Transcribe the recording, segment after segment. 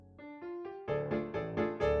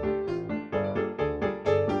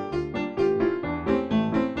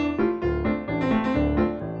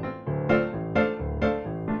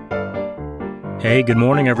Hey, good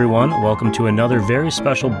morning, everyone. Welcome to another very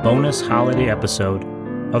special bonus holiday episode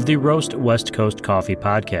of the Roast West Coast Coffee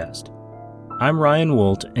Podcast. I'm Ryan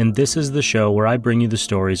Wolt, and this is the show where I bring you the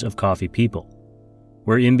stories of coffee people.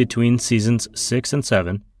 We're in between seasons 6 and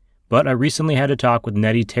 7, but I recently had a talk with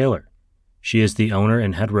Netty Taylor. She is the owner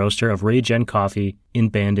and head roaster of RayJen Coffee in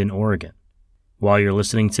Bandon, Oregon. While you're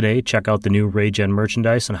listening today, check out the new RayJen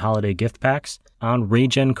merchandise and holiday gift packs on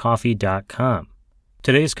rayjencoffee.com.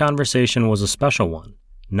 Today's conversation was a special one.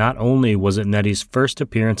 Not only was it Netty's first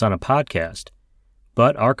appearance on a podcast,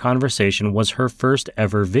 but our conversation was her first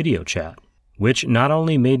ever video chat, which not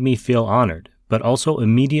only made me feel honored, but also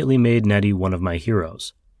immediately made Netty one of my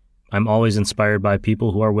heroes. I'm always inspired by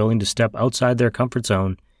people who are willing to step outside their comfort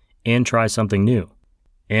zone and try something new.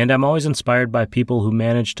 And I'm always inspired by people who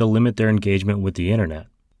manage to limit their engagement with the internet.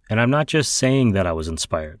 And I'm not just saying that I was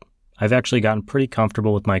inspired. I've actually gotten pretty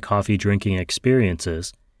comfortable with my coffee drinking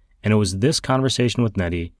experiences, and it was this conversation with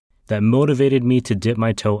Netty that motivated me to dip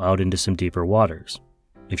my toe out into some deeper waters.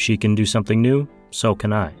 If she can do something new, so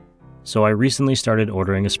can I. So I recently started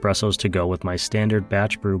ordering espressos to go with my standard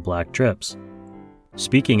batch brew black drips.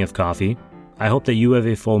 Speaking of coffee, I hope that you have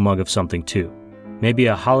a full mug of something too. Maybe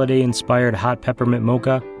a holiday-inspired hot peppermint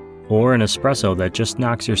mocha, or an espresso that just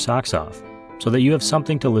knocks your socks off, so that you have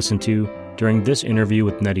something to listen to during this interview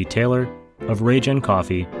with Netty Taylor of RayJen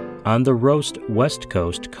Coffee on the Roast West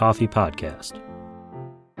Coast Coffee Podcast.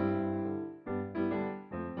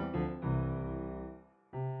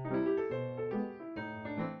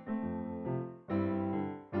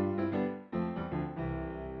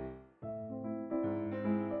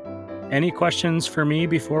 Any questions for me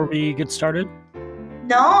before we get started?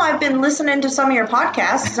 No, I've been listening to some of your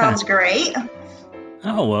podcasts. Sounds great.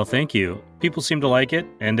 Oh, well, thank you. People seem to like it,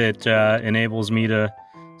 and it enables me to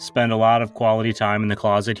spend a lot of quality time in the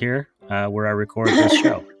closet here where I record this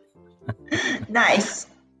show. Nice.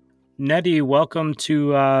 Netty, welcome to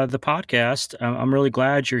the podcast. I'm really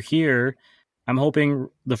glad you're here. I'm hoping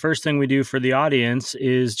the first thing we do for the audience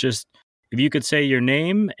is just if you could say your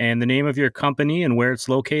name and the name of your company and where it's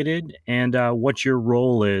located and what your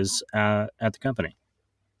role is at the company.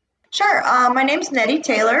 Sure. My name's Netty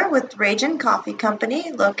Taylor with RayJen Coffee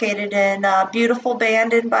Company, located in beautiful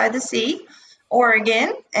Bandon by the Sea,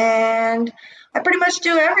 Oregon. And I pretty much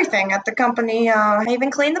do everything at the company. I even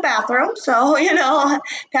clean the bathroom. So,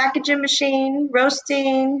 packaging machine,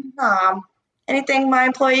 roasting, anything my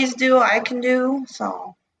employees do, I can do.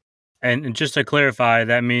 So. And just to clarify,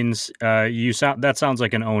 that means that sounds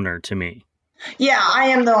like an owner to me. Yeah, I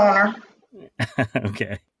am the owner.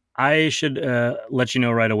 Okay. I should let you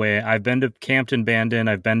know right away. I've been to Campton, Bandon.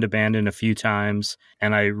 I've been to Bandon a few times,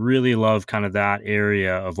 and I really love kind of that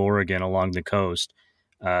area of Oregon along the coast.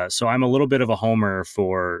 So I'm a little bit of a homer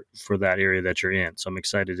for that area that you're in. So I'm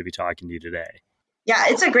excited to be talking to you today. Yeah,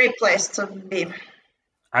 it's a great place to be.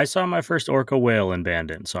 I saw my first orca whale in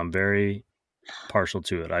Bandon, so I'm very partial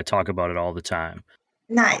to it. I talk about it all the time.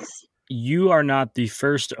 Nice. You are not the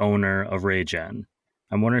first owner of RayJen.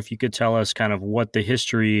 I'm wondering if you could tell us kind of what the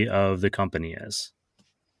history of the company is.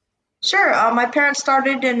 Sure. My parents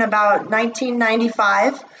started in about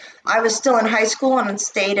 1995. I was still in high school and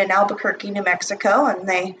stayed in Albuquerque, New Mexico, and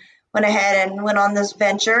they went ahead and went on this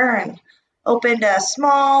venture and opened a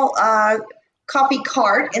small coffee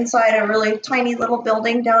cart inside a really tiny little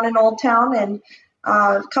building down in Old Town. And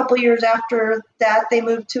a couple years after that, they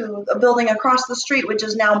moved to a building across the street, which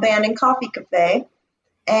is now Bandon Coffee Cafe.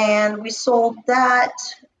 And we sold that,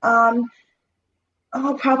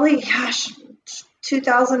 probably,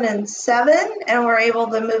 2007, and we're able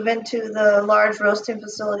to move into the large roasting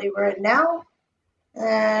facility we're in now,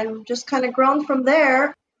 and just kind of grown from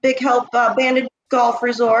there. Big help, Bandon Golf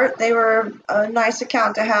Resort. They were a nice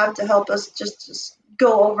account to have to help us just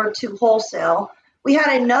go over to wholesale. We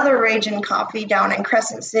had another RayJen Coffee down in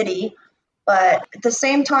Crescent City, but at the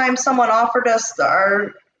same time someone offered us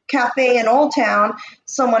our cafe in Old Town,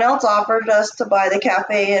 someone else offered us to buy the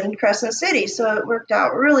cafe in Crescent City. So it worked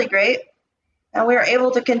out really great. And we were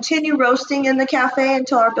able to continue roasting in the cafe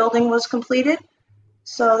until our building was completed.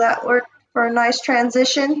 So that worked for a nice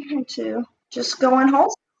transition to just going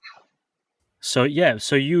wholesale. So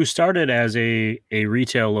you started as a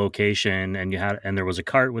retail location, and there was a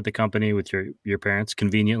cart with the company with your parents,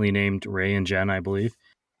 conveniently named Ray and Jen, I believe.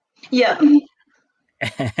 Yeah.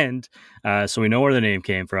 And so we know where the name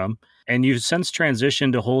came from. And you've since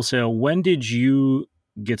transitioned to wholesale. When did you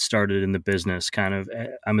get started in the business? Kind of,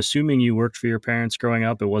 I'm assuming you worked for your parents growing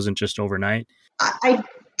up. It wasn't just overnight. I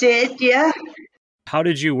did, yeah. How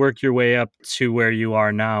did you work your way up to where you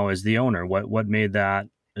are now as the owner? What made that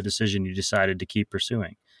a decision you decided to keep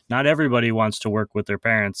pursuing? Not everybody wants to work with their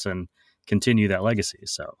parents and continue that legacy.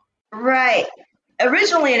 So Right.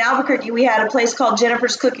 Originally in Albuquerque, we had a place called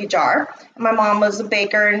Jennifer's Cookie Jar. My mom was a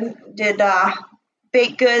baker and did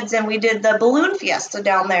baked goods, and we did the balloon fiesta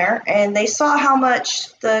down there. And they saw how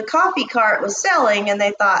much the coffee cart was selling, and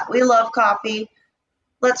they thought, we love coffee.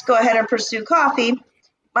 Let's go ahead and pursue coffee.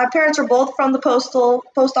 My parents are both from the post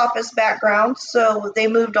office background, so they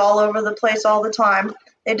moved all over the place all the time.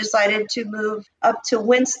 They decided to move up to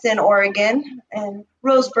Winston, Oregon, and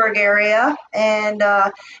Roseburg area. And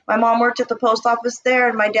my mom worked at the post office there,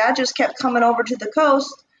 and my dad just kept coming over to the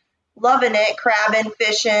coast, loving it, crabbing,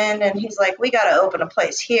 fishing, and he's like, we got to open a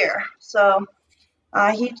place here. So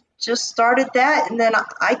he just started that, and then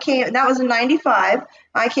I came, and that was in 95.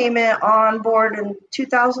 I came in on board in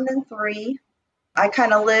 2003. I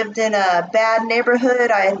kind of lived in a bad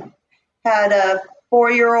neighborhood. I had a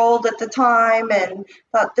 4-year-old at the time and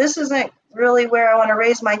thought, this isn't really where I want to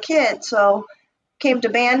raise my kid. So came to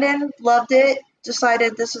Bandon, loved it,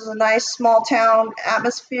 decided this is a nice small town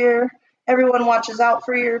atmosphere. Everyone watches out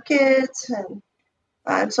for your kids.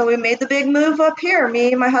 And so we made the big move up here,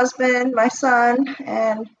 me, my husband, my son,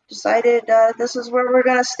 and decided this is where we're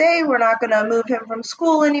going to stay. We're not going to move him from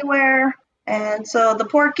school anywhere. And so the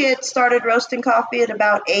poor kid started roasting coffee at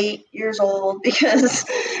about 8 years old because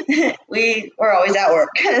we were always at work.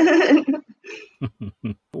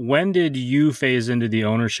 When did you phase into the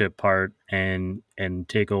ownership part and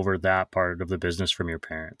take over that part of the business from your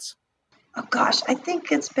parents? Oh, gosh, I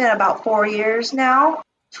think it's been about 4 years now.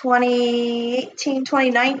 2018,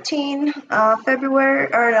 2019,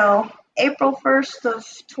 April 1st of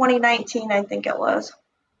 2019, I think it was.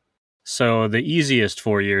 So the easiest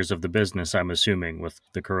 4 years of the business, I'm assuming, with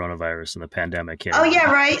the coronavirus and the pandemic hitting. Oh,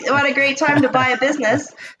 yeah, right. What a great time to buy a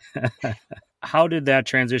business. How did that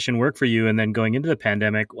transition work for you? And then going into the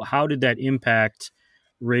pandemic, how did that impact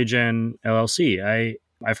RayJen LLC?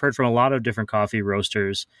 I've heard from a lot of different coffee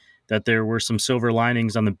roasters that there were some silver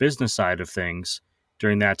linings on the business side of things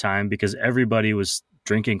during that time because everybody was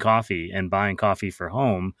drinking coffee and buying coffee for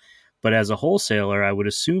home. But as a wholesaler, I would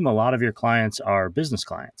assume a lot of your clients are business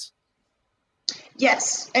clients.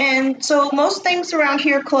 Yes. And so most things around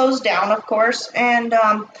here closed down, of course. And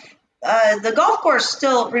the golf course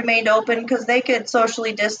still remained open because they could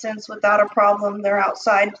socially distance without a problem. They're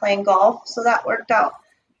outside playing golf. So that worked out.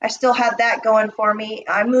 I still had that going for me.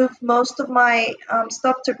 I moved most of my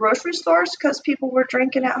stuff to grocery stores because people were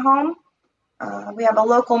drinking at home. We have a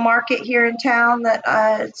local market here in town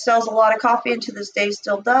that sells a lot of coffee and to this day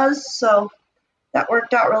still does. So that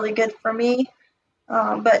worked out really good for me.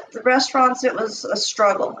 But the restaurants, it was a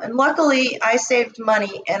struggle. And luckily, I saved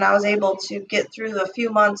money and I was able to get through the few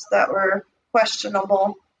months that were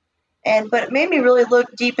questionable. But it made me really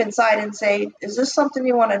look deep inside and say, is this something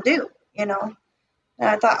you want to do? And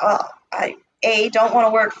I thought, well, I don't want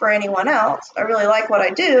to work for anyone else. I really like what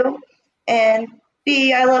I do. And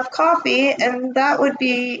B, I love coffee, and that would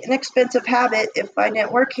be an expensive habit if I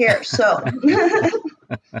didn't work here. So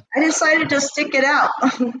I decided to stick it out.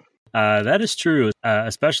 That is true,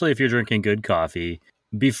 especially if you're drinking good coffee.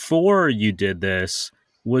 Before you did this,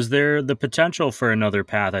 was there the potential for another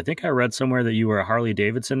path? I think I read somewhere that you were a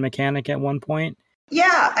Harley-Davidson mechanic at one point.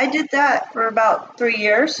 Yeah, I did that for about 3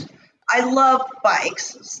 years. I love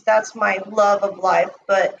bikes. That's my love of life,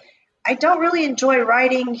 but I don't really enjoy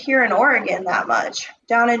riding here in Oregon that much.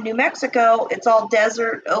 Down in New Mexico, it's all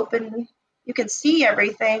desert, open. You can see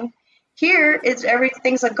everything. Here,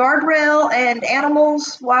 everything's a guardrail and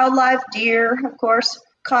animals, wildlife, deer, of course,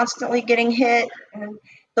 constantly getting hit. And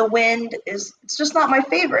the wind it's just not my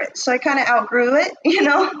favorite. So I kind of outgrew it,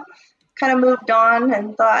 kind of moved on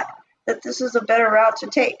and thought that this is a better route to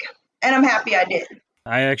take. And I'm happy I did.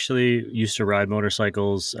 I actually used to ride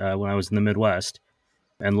motorcycles when I was in the Midwest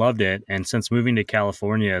and loved it. And since moving to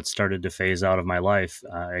California, it started to phase out of my life.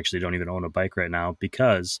 I actually don't even own a bike right now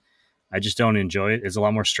because I just don't enjoy it. It's a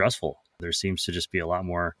lot more stressful. There seems to just be a lot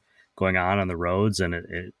more going on the roads, and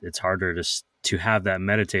it's harder to have that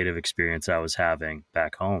meditative experience I was having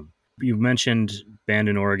back home. You mentioned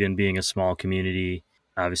Bandon, Oregon being a small community.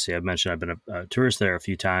 Obviously, I've mentioned I've been a tourist there a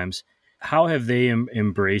few times. How have they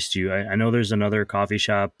embraced you? I know there's another coffee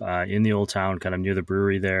shop in the old town, kind of near the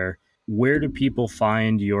brewery there. Where do people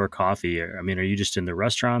find your coffee? I mean, are you just in the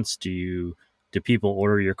restaurants? Do people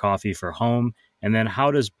order your coffee for home? And then how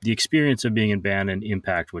does the experience of being in Bandon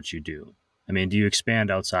impact what you do? I mean, do you expand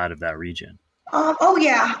outside of that region? Oh,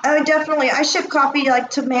 yeah, definitely. I ship coffee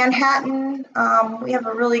to Manhattan. We have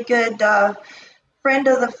a really good friend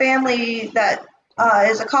of the family that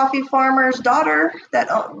is a coffee farmer's daughter that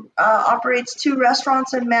operates 2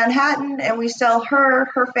 restaurants in Manhattan, and we sell her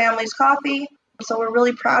family's coffee. So we're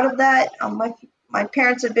really proud of that. my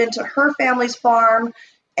parents had been to her family's farm,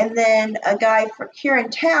 and then a guy here in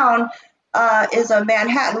town is a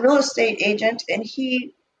Manhattan real estate agent, and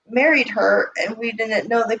he married her, and we didn't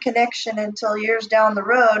know the connection until years down the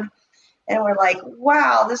road. And we're like,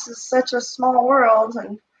 wow, this is such a small world.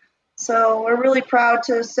 And so we're really proud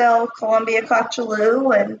to sell Columbia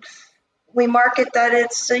Cockchaloo, and we market that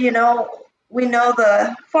it's, we know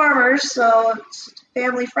the farmers, so it's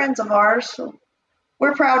family friends of ours. So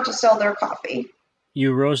we're proud to sell their coffee.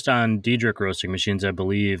 You roast on Diedrich roasting machines, I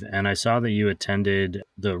believe, and I saw that you attended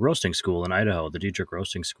the roasting school in Idaho, the Diedrich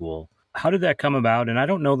roasting school. How did that come about? And I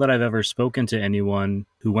don't know that I've ever spoken to anyone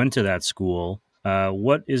who went to that school.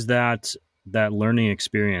 What is that learning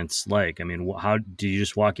experience like? I mean, how do you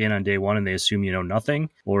just walk in on day one and they assume you know nothing?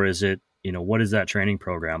 Or is it, what is that training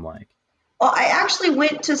program like? Well, I actually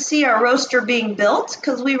went to see our roaster being built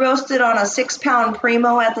because we roasted on a 6-pound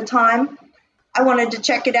Primo at the time. I wanted to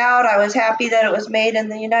check it out. I was happy that it was made in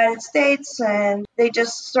the United States, and they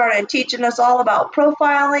just started teaching us all about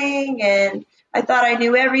profiling, and I thought I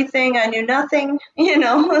knew everything. I knew nothing,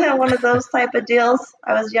 one of those type of deals.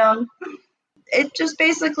 I was young. It just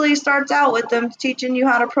basically starts out with them teaching you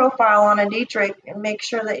how to profile on a Diedrich and make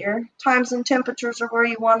sure that your times and temperatures are where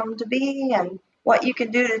you want them to be and what you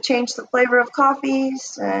can do to change the flavor of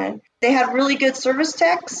coffees. And they had really good service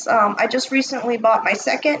techs. I just recently bought my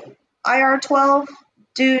second IR12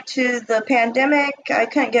 due to the pandemic. I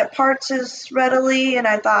couldn't get parts as readily, and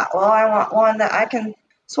I thought, well, I want one that I can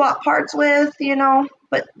swap parts with,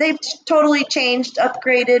 but they've totally changed,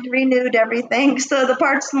 upgraded, renewed everything. So the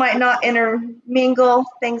parts might not intermingle.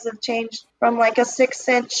 Things have changed from like a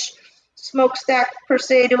 6-inch smokestack per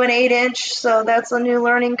se to an 8-inch. So that's a new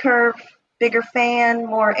learning curve, bigger fan,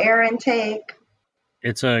 more air intake.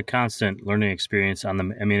 It's a constant learning experience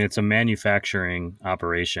it's a manufacturing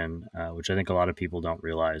operation, which I think a lot of people don't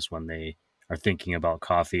realize when they are thinking about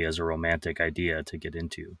coffee as a romantic idea to get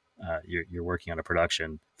into. You're working on a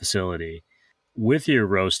production facility. With your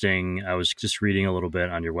roasting, I was just reading a little bit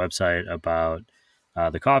on your website about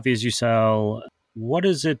the coffees you sell. What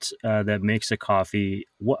is it that makes a coffee?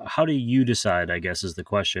 How do you decide, I guess, is the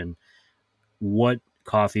question, what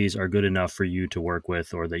coffees are good enough for you to work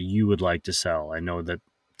with or that you would like to sell? I know that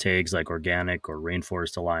tags like Organic or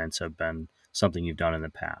Rainforest Alliance have been something you've done in the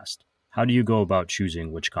past. How do you go about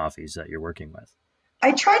choosing which coffees that you're working with?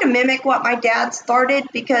 I try to mimic what my dad started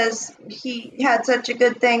because he had such a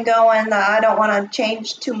good thing going that I don't want to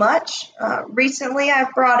change too much. Recently,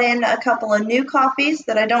 I've brought in a couple of new coffees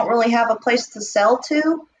that I don't really have a place to sell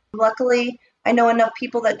to. Luckily, I know enough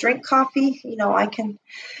people that drink coffee. I can,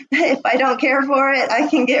 if I don't care for it, I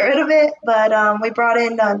can get rid of it. But we brought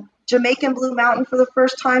in Jamaican Blue Mountain for the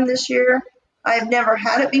first time this year. I've never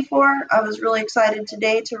had it before. I was really excited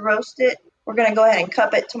today to roast it. We're going to go ahead and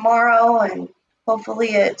cup it tomorrow, and hopefully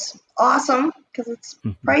it's awesome because it's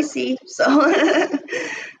pricey. So,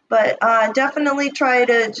 but definitely try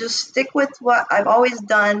to just stick with what I've always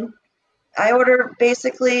done. I order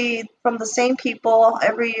basically from the same people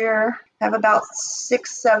every year. I have about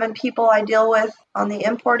 6-7 people I deal with on the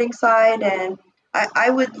importing side, and I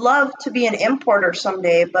would love to be an importer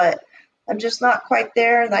someday, but I'm just not quite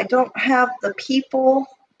there, and I don't have the people.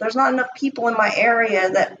 There's not enough people in my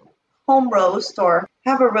area that home roast or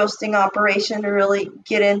have a roasting operation to really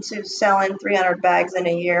get into selling 300 bags in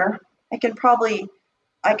a year. I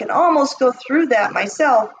can almost go through that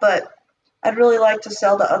myself, but I'd really like to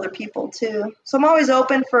sell to other people too. So I'm always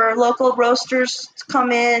open for local roasters to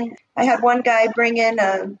come in. I had one guy bring in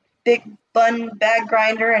a big bun bag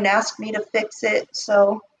grinder and ask me to fix it.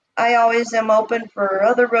 So I always am open for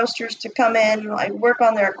other roasters to come in, like work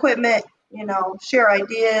on their equipment, share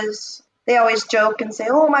ideas. They always joke and say,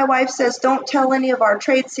 oh, my wife says, don't tell any of our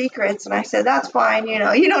trade secrets. And I said, that's fine. You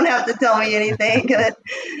don't have to tell me anything.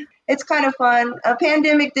 It's kind of fun. A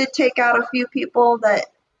pandemic did take out a few people that,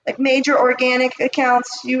 like major organic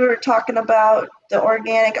accounts. You were talking about the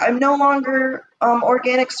organic. I'm no longer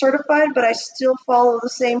organic certified, but I still follow the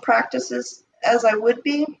same practices as I would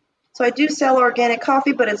be. So I do sell organic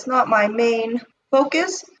coffee, but it's not my main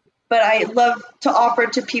focus. But I love to offer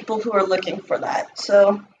to people who are looking for that.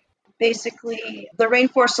 So basically, the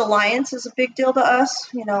Rainforest Alliance is a big deal to us.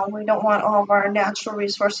 We don't want all of our natural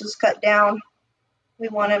resources cut down. We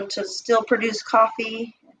want them to still produce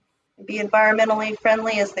coffee, be environmentally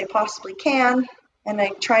friendly as they possibly can. And I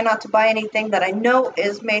try not to buy anything that I know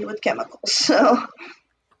is made with chemicals. So,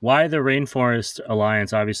 why the Rainforest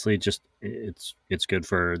Alliance? Obviously, just it's good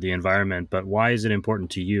for the environment, but why is it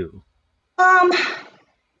important to you?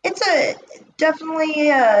 It's definitely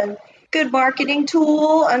a good marketing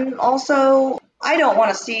tool, and also I don't want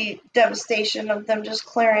to see devastation of them just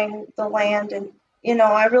clearing the land and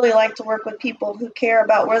I really like to work with people who care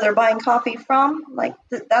about where they're buying coffee from. Like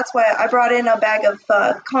that's why I brought in a bag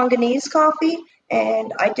of Congolese coffee,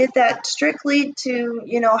 and I did that strictly to,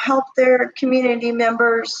 help their community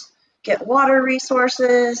members get water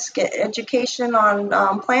resources, get education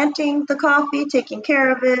on planting the coffee, taking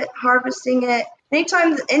care of it, harvesting it.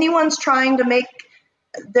 Anytime anyone's trying to make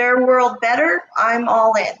their world better, I'm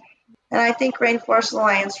all in. And I think Rainforest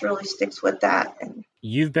Alliance really sticks with that. And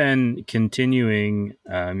you've been continuing,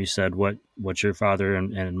 you said what your father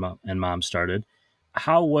and mom started.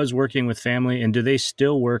 How was working with family, and do they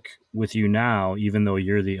still work with you now, even though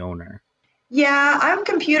you're the owner? Yeah, I'm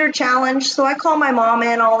computer challenged, so I call my mom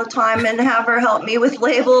in all the time and have her help me with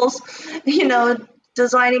labels.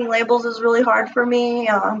 Designing labels is really hard for me.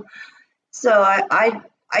 So I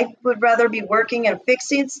would rather be working and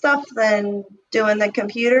fixing stuff than doing the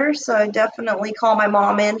computer. So I definitely call my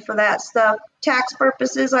mom in for that stuff. Tax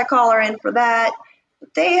purposes, I call her in for that.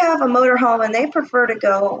 But they have a motorhome and they prefer to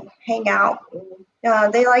go hang out.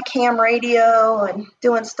 They like ham radio and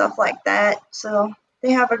doing stuff like that. So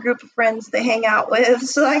they have a group of friends they hang out with.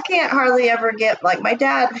 So I can't hardly ever get, like my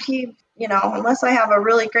dad, he, unless I have a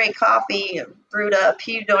really great coffee brewed up,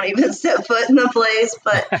 he don't even set foot in the place.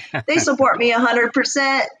 But they support me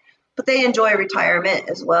 100%, but they enjoy retirement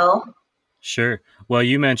as well. Sure. Well,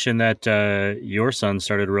 you mentioned that your son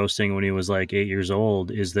started roasting when he was like 8 years old.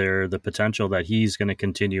 Is there the potential that he's going to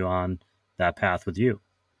continue on that path with you?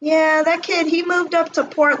 Yeah, that kid, he moved up to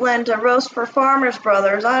Portland to roast for Farmers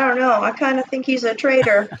Brothers. I don't know. I kind of think he's a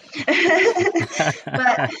traitor.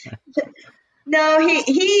 But no,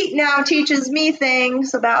 he now teaches me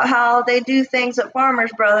things about how they do things at Farmers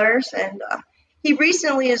Brothers. And he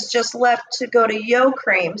recently has just left to go to Yo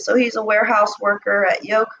Cream. So he's a warehouse worker at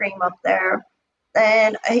Yo Cream up there.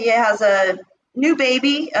 And he has a new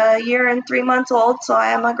baby, a year and 3 months old. So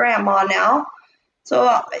I am a grandma now.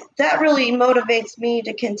 So that really motivates me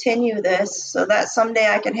to continue this so that someday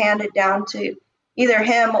I can hand it down to either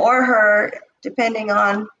him or her, depending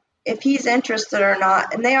on if he's interested or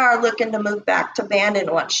not. And they are looking to move back to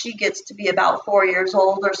Bandon once she gets to be about 4 years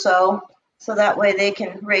old or so. So that way they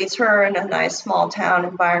can raise her in a nice small town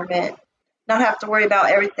environment, not have to worry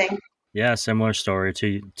about everything. Yeah, similar story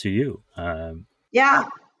to you. Yeah,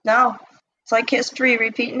 no, it's like history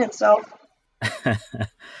repeating itself.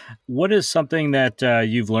 What is something that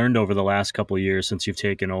you've learned over the last couple of years since you've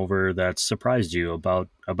taken over that surprised you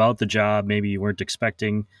about the job? Maybe you weren't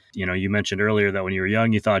expecting. You mentioned earlier that when you were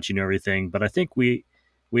young, you thought you knew everything, but I think we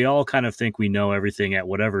all kind of think we know everything at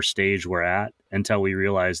whatever stage we're at until we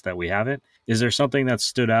realize that we haven't. Is there something that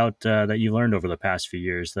stood out that you learned over the past few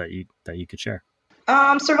years that you could share?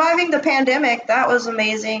 Surviving the pandemic, that was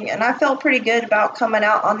amazing, and I felt pretty good about coming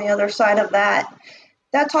out on the other side of that.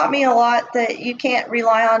 That taught me a lot, that you can't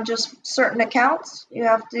rely on just certain accounts. You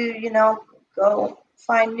have to, go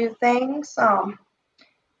find new things.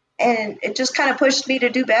 And it just kind of pushed me to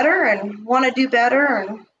do better and want to do better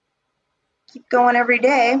and keep going every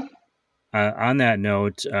day. On that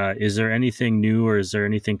note, is there anything new or is there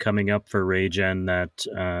anything coming up for RayJen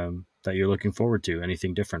that you're looking forward to?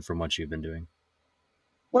 Anything different from what you've been doing?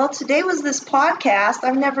 Well, today was this podcast.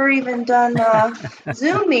 I've never even done a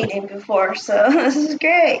Zoom meeting before, so this is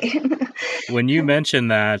great. When you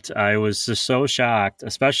mentioned that, I was just so shocked,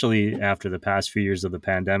 especially after the past few years of the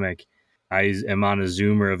pandemic. I am on a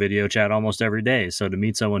Zoom or a video chat almost every day. So to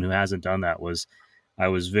meet someone who hasn't done that I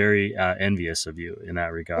was very envious of you in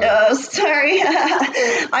that regard. Oh, sorry.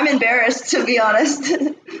 I'm embarrassed, to be honest.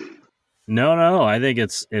 No, I think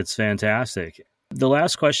it's fantastic. The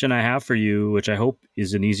last question I have for you, which I hope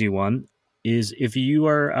is an easy one, is if you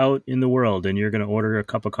are out in the world and you're going to order a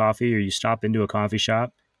cup of coffee or you stop into a coffee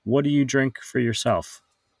shop, what do you drink for yourself?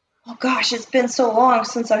 Oh, gosh, it's been so long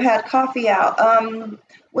since I've had coffee out.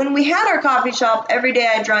 When we had our coffee shop, every day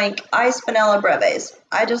I drank iced vanilla breves.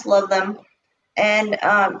 I just love them. And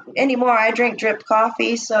anymore, I drink drip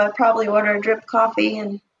coffee, so I'd probably order a drip coffee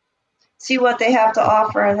and see what they have to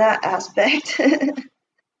offer in that aspect.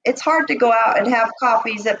 It's hard to go out and have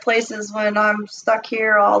coffees at places when I'm stuck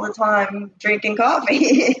here all the time drinking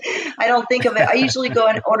coffee. I don't think of it. I usually go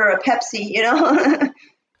and order a Pepsi,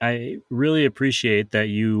 I really appreciate that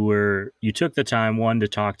you took the time, one, to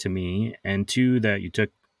talk to me, and two, that you took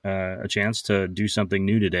a chance to do something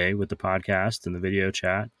new today with the podcast and the video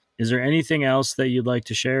chat. Is there anything else that you'd like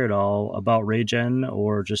to share at all about RayJen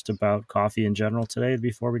or just about coffee in general today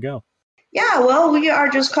before we go? Yeah, well, we are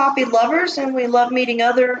just coffee lovers, and we love meeting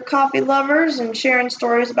other coffee lovers and sharing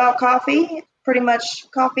stories about coffee. Pretty much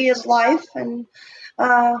coffee is life, and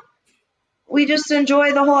we just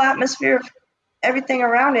enjoy the whole atmosphere of everything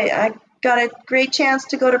around it. got a great chance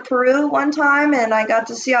to go to Peru one time, and I got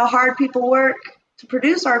to see how hard people work to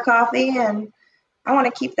produce our coffee, and I want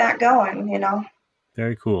to keep that going,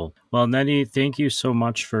 Very cool. Well, Netty, thank you so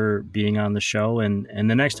much for being on the show. And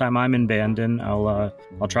the next time I'm in Bandon, I'll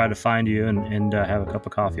try to find you and have a cup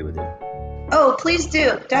of coffee with you. Oh, please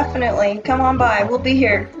do. Definitely. Come on by. We'll be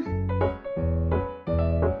here.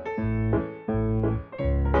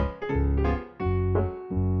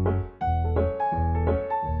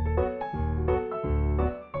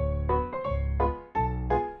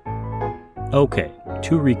 Okay,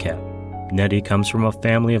 to recap, Netty comes from a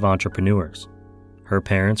family of entrepreneurs. Her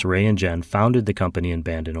parents, Ray and Jen, founded the company in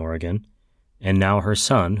Bandon, Oregon, and now her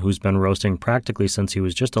son, who's been roasting practically since he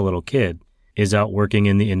was just a little kid, is out working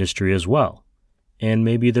in the industry as well. And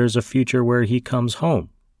maybe there's a future where he comes home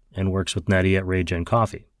and works with Netty at RayJen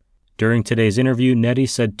Coffee. During today's interview, Netty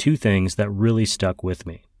said two things that really stuck with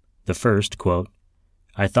me. The first, quote,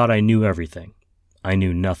 "I thought I knew everything. I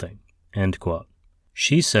knew nothing," end quote.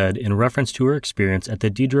 She said in reference to her experience at the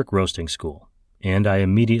Diedrich Roasting School, and I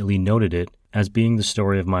immediately noted it as being the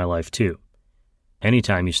story of my life too.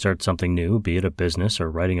 Anytime you start something new, be it a business or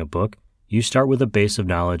writing a book, you start with a base of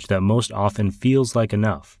knowledge that most often feels like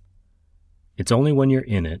enough. It's only when you're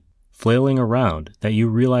in it, flailing around, that you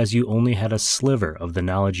realize you only had a sliver of the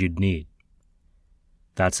knowledge you'd need.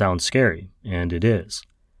 That sounds scary, and it is.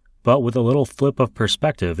 But with a little flip of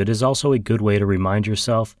perspective, it is also a good way to remind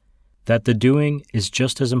yourself that the doing is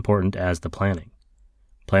just as important as the planning.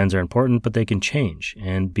 Plans are important, but they can change,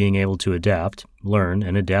 and being able to adapt, learn,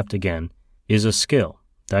 and adapt again is a skill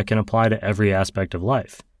that can apply to every aspect of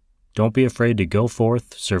life. Don't be afraid to go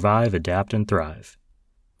forth, survive, adapt, and thrive.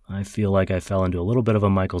 I feel like I fell into a little bit of a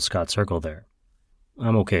Michael Scott circle there.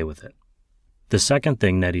 I'm okay with it. The second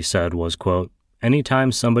thing Netty said was, quote,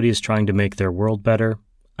 "Anytime somebody is trying to make their world better,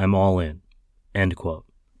 I'm all in," end quote.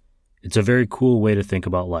 It's a very cool way to think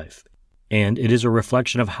about life, and it is a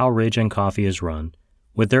reflection of how RayJen Coffee is run,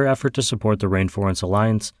 with their effort to support the Rainforest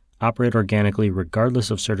Alliance, operate organically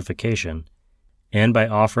regardless of certification, and by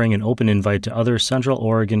offering an open invite to other Central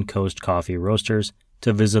Oregon Coast coffee roasters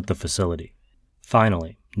to visit the facility.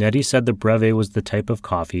 Finally, Netty said the Breve was the type of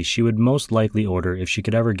coffee she would most likely order if she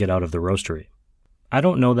could ever get out of the roastery. I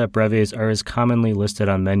don't know that Breves are as commonly listed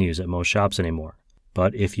on menus at most shops anymore,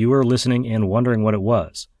 but if you were listening and wondering what it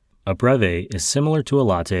was, a Breve is similar to a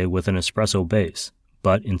latte with an espresso base,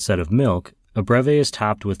 but instead of milk, a Breve is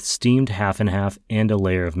topped with steamed half and half and a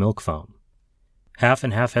layer of milk foam. Half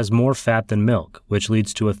and half has more fat than milk, which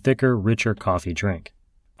leads to a thicker, richer coffee drink.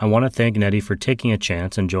 I want to thank Netty for taking a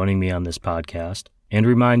chance and joining me on this podcast, and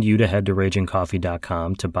remind you to head to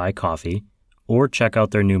RayJenCoffee.com to buy coffee or check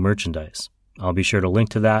out their new merchandise. I'll be sure to link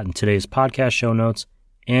to that in today's podcast show notes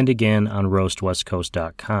and again on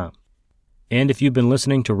RoastWestCoast.com. And if you've been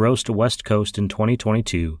listening to Roast West Coast in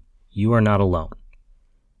 2022, you are not alone.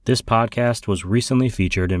 This podcast was recently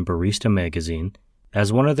featured in Barista Magazine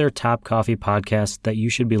as one of their top coffee podcasts that you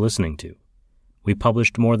should be listening to. We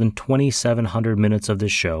published more than 2,700 minutes of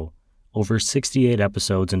this show, over 68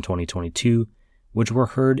 episodes in 2022, which were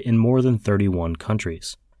heard in more than 31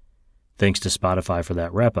 countries. Thanks to Spotify for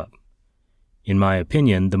that wrap-up. In my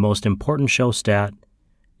opinion, the most important show stat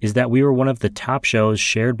is that we were one of the top shows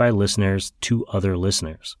shared by listeners to other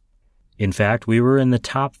listeners. In fact, we were in the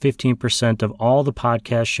top 15% of all the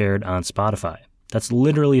podcasts shared on Spotify. That's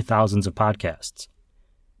literally thousands of podcasts.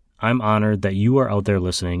 I'm honored that you are out there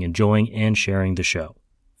listening, enjoying, and sharing the show.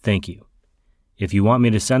 Thank you. If you want me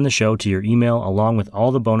to send the show to your email along with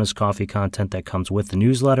all the bonus coffee content that comes with the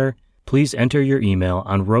newsletter, please enter your email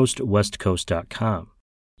on roastwestcoast.com.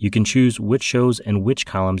 You can choose which shows and which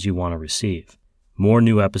columns you want to receive. More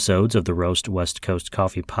new episodes of the Roast West Coast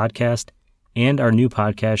Coffee Podcast and our new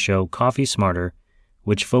podcast show, Coffee Smarter,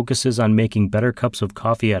 which focuses on making better cups of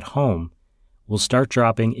coffee at home, will start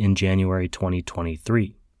dropping in January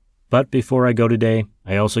 2023. But before I go today,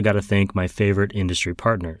 I also got to thank my favorite industry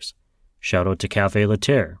partners. Shout out to Café La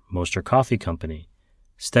Terre, Moster Coffee Company,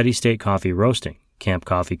 Steady State Coffee Roasting, Camp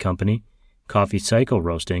Coffee Company, Coffee Cycle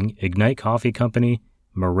Roasting, Ignite Coffee Company,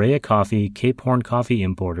 Maria Coffee, Cape Horn Coffee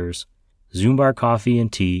Importers, Zumbar Coffee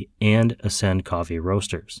and Tea, and Ascend Coffee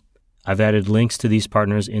Roasters. I've added links to these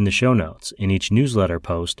partners in the show notes, in each newsletter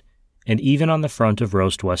post, and even on the front of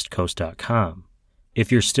RoastWestCoast.com.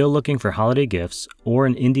 If you're still looking for holiday gifts or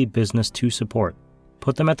an indie business to support,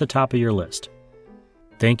 put them at the top of your list.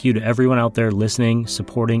 Thank you to everyone out there listening,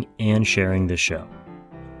 supporting, and sharing this show.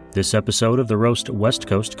 This episode of the Roast West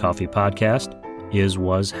Coast Coffee Podcast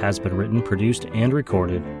has been written, produced, and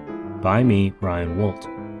recorded by me, Ryan Wolt.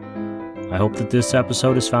 I hope that this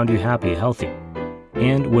episode has found you happy, healthy,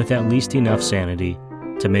 and with at least enough sanity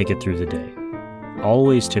to make it through the day.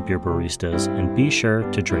 Always tip your baristas and be sure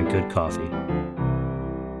to drink good coffee.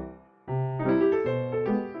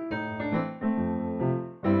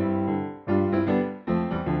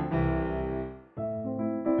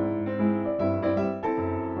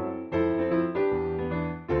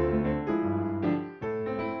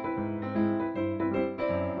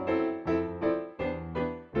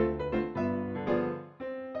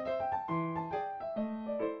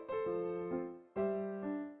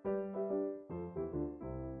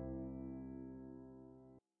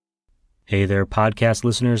 Hey there, podcast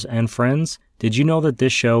listeners and friends. Did you know that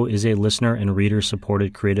this show is a listener and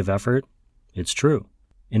reader-supported creative effort? It's true.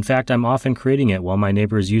 In fact, I'm often creating it while my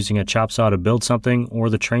neighbor is using a chop saw to build something or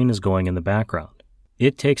the train is going in the background.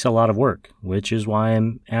 It takes a lot of work, which is why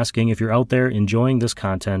I'm asking if you're out there enjoying this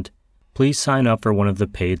content, please sign up for one of the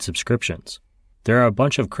paid subscriptions. There are a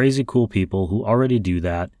bunch of crazy cool people who already do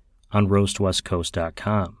that on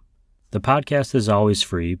roastwestcoast.com. The podcast is always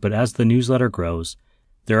free, but as the newsletter grows,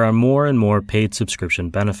 there are more and more paid subscription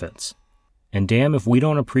benefits. And damn if we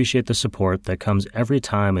don't appreciate the support that comes every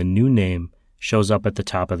time a new name shows up at the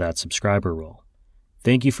top of that subscriber roll.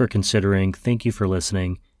 Thank you for considering, thank you for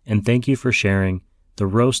listening, and thank you for sharing the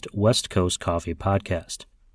Roast West Coast Coffee podcast.